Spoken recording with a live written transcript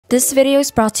This video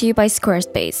is brought to you by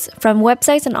Squarespace. From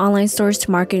websites and online stores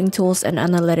to marketing tools and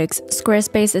analytics,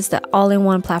 Squarespace is the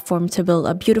all-in-one platform to build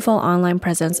a beautiful online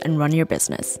presence and run your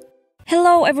business.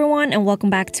 Hello everyone and welcome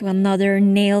back to another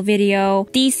nail video.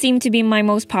 These seem to be my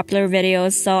most popular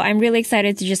videos, so I'm really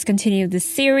excited to just continue this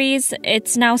series.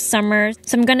 It's now summer,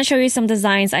 so I'm gonna show you some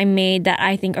designs I made that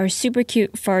I think are super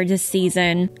cute for this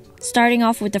season. Starting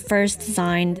off with the first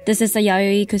design, this is a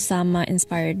Yayoi Kusama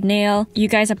inspired nail. You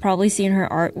guys have probably seen her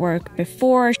artwork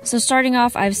before. So starting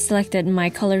off, I've selected my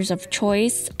colors of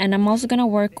choice, and I'm also gonna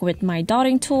work with my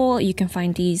dotting tool. You can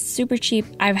find these super cheap.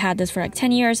 I've had this for like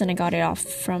 10 years and I got it off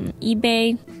from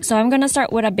eBay. So I'm gonna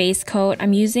start with a base coat.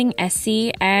 I'm using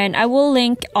Essie, and I will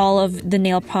link all of the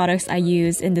nail products I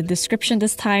use in the description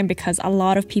this time because a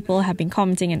lot of people have been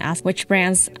commenting and asked which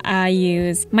brands I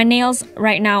use. My nails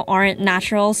right now aren't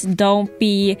naturals. Don't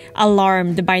be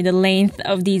alarmed by the length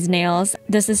of these nails.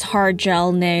 This is hard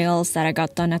gel nails that I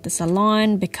got done at the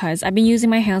salon because I've been using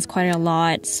my hands quite a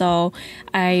lot, so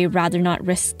I rather not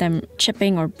risk them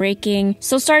chipping or breaking.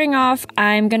 So starting off,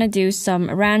 I'm gonna do some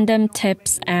random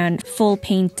tips and full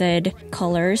painted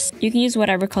colors. You can use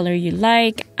whatever color you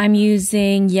like. I'm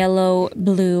using yellow,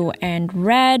 blue, and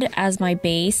red as my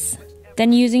base.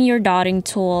 Then using your dotting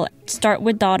tool, start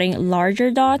with dotting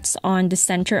larger dots on the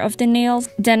center of the nails.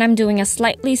 Then I'm doing a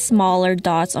slightly smaller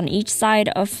dots on each side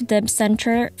of the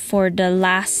center. For the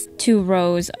last two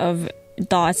rows of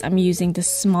dots, I'm using the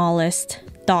smallest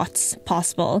dots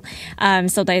possible,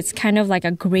 so that it's kind of like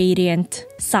a gradient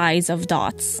size of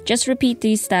dots. Just repeat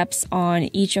these steps on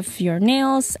each of your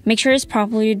nails. Make sure it's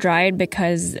properly dried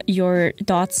because your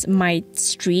dots might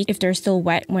streak if they're still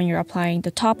wet when you're applying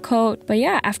the top coat. But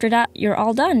yeah, after that, you're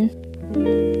all done.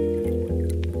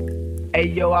 Hey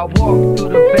yo, I walk through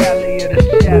the valley of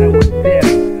the shadow of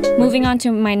death. Moving on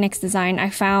to my next design,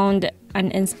 I found an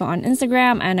inspo on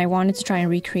Instagram and I wanted to try and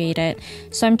recreate it.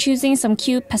 So I'm choosing some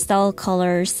cute pastel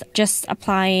colors, just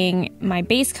applying my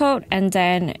base coat and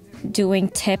then doing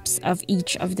tips of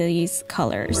each of these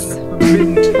colors.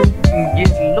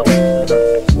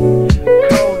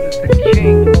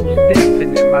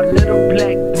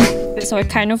 So I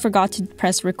kind of forgot to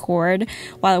press record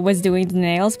while I was doing the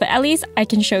nails, but at least I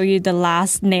can show you the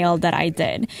last nail that I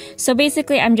did. So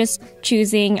basically, I'm just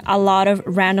choosing a lot of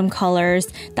random colors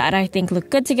that I think look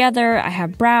good together. I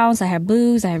have browns, I have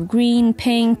blues, I have green,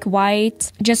 pink,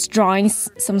 white. Just drawing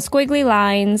some squiggly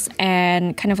lines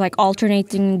and kind of like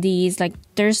alternating these. Like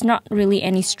there's not really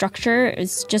any structure.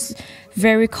 It's just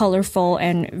very colorful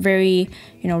and very,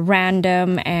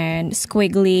 random and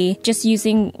squiggly. Just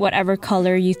using whatever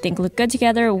color you think look good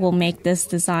together will make this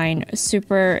design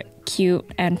super cute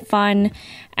and fun.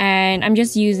 And I'm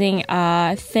just using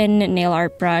a thin nail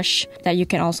art brush that you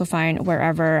can also find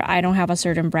wherever. I don't have a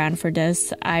certain brand for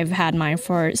this. I've had mine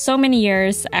for so many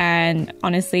years and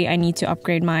honestly I need to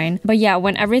upgrade mine. But yeah,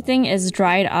 when everything is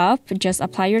dried up, just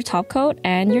apply your top coat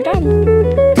and you're done.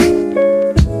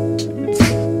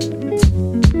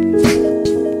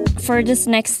 For this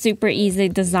next super easy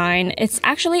design, it's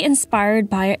actually inspired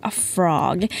by a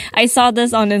frog. I saw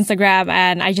this on Instagram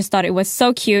and I just thought it was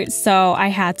so cute, so I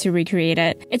had to recreate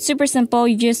it. It's super simple.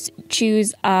 You just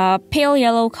choose a pale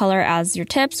yellow color as your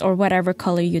tips or whatever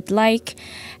color you'd like.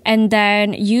 And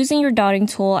then using your dotting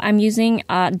tool, I'm using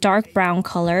a dark brown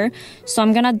color. So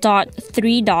I'm gonna dot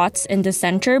 3 dots in the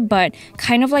center, but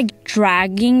kind of like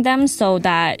dragging them so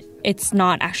that it's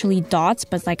not actually dots,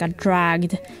 but like a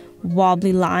dragged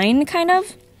wobbly line kind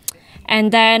of.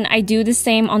 And then I do the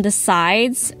same on the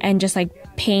sides and just like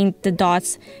paint the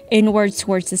dots inwards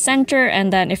towards the center,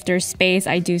 and then if there's space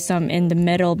I do some in the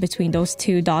middle between those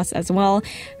two dots as well.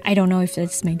 I don't know if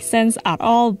this makes sense at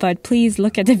all, but please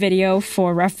look at the video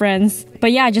for reference.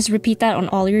 But yeah, just repeat that on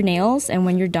all your nails, and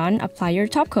when you're done, apply your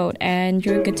top coat and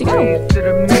you're good to go.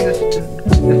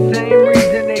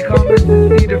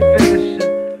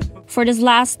 For this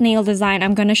last nail design,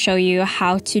 I'm going to show you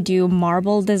how to do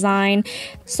marble design.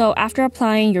 So after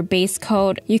applying your base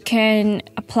coat, you can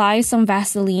apply some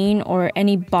Vaseline or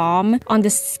any balm on the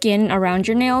skin around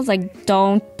your nails. Like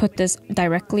don't put this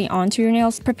directly onto your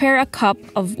nails. Prepare a cup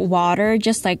of water,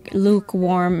 just like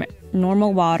lukewarm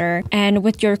normal water, and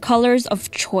with your colors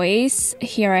of choice,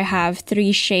 here I have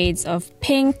 3 shades of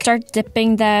pink. Start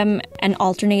dipping them and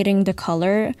alternating the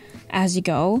color as you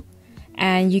go.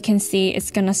 And you can see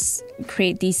it's gonna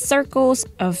create these circles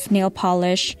of nail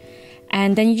polish,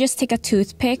 and then you just take a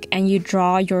toothpick and you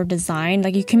draw your design.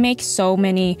 Like you can make so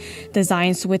many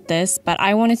designs with this, but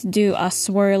I wanted to do a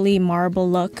swirly marble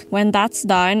look. When that's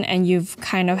done and you've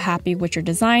kind of happy with your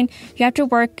design, you have to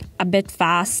work a bit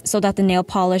fast so that the nail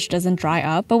polish doesn't dry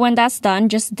up. But when that's done,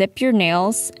 just dip your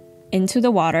nails into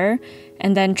the water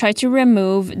and then try to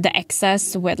remove the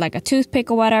excess with like a toothpick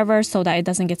or whatever so that it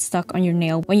doesn't get stuck on your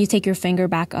nail. When you take your finger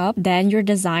back up, then your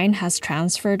design has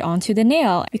transferred onto the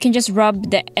nail. You can just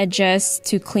rub the edges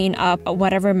to clean up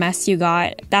whatever mess you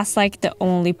got. That's like the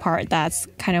only part that's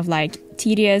kind of like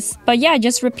tedious. But yeah,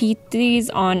 just repeat these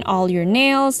on all your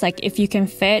nails. Like if you can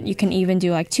fit, you can even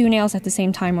do like 2 nails at the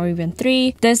same time or even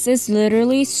 3. This is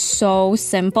literally so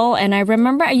simple, and I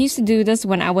remember I used to do this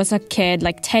when I was a kid,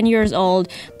 like 10 years old,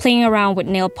 playing around with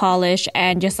nail polish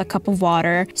and just a cup of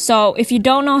water. So if you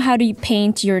don't know how to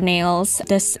paint your nails,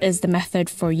 this is the method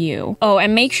for you. Oh,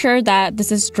 and make sure that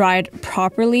this is dried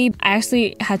properly. I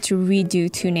actually had to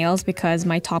redo 2 nails because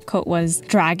my top coat was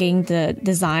dragging the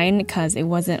design because it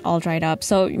wasn't all dried up.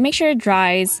 So make sure it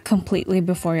dries completely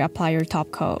before you apply your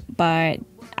top coat. But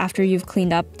after you've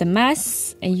cleaned up the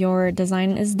mess, your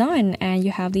design is done and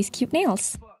you have these cute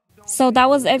nails. So that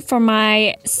was it for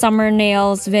my summer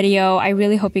nails video. I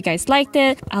really hope you guys liked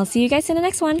it. I'll see you guys in the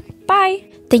next one. Bye!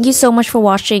 Thank you so much for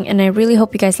watching, and I really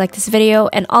hope you guys like this video,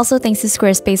 and also thanks to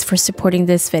Squarespace for supporting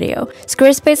this video.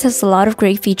 Squarespace has a lot of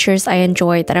great features I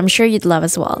enjoy that I'm sure you'd love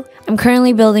as well. I'm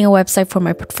currently building a website for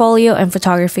my portfolio and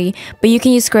photography, but you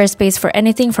can use Squarespace for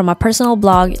anything from a personal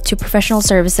blog to professional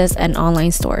services and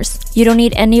online stores. You don't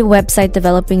need any website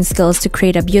developing skills to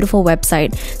create a beautiful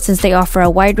website, since they offer a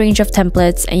wide range of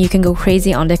templates and you can go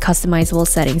crazy on the customizable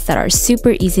settings that are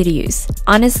super easy to use.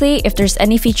 Honestly, if there's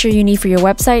any feature you need for your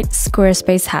website,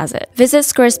 Squarespace has it. Visit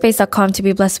squarespace.com to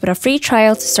be blessed with a free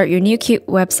trial to start your new cute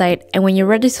website, and when you're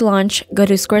ready to launch, go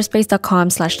to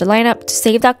squarespace.com/thelineup to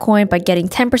save that coin by getting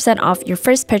 10% off your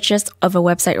first purchase of a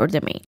website or domain.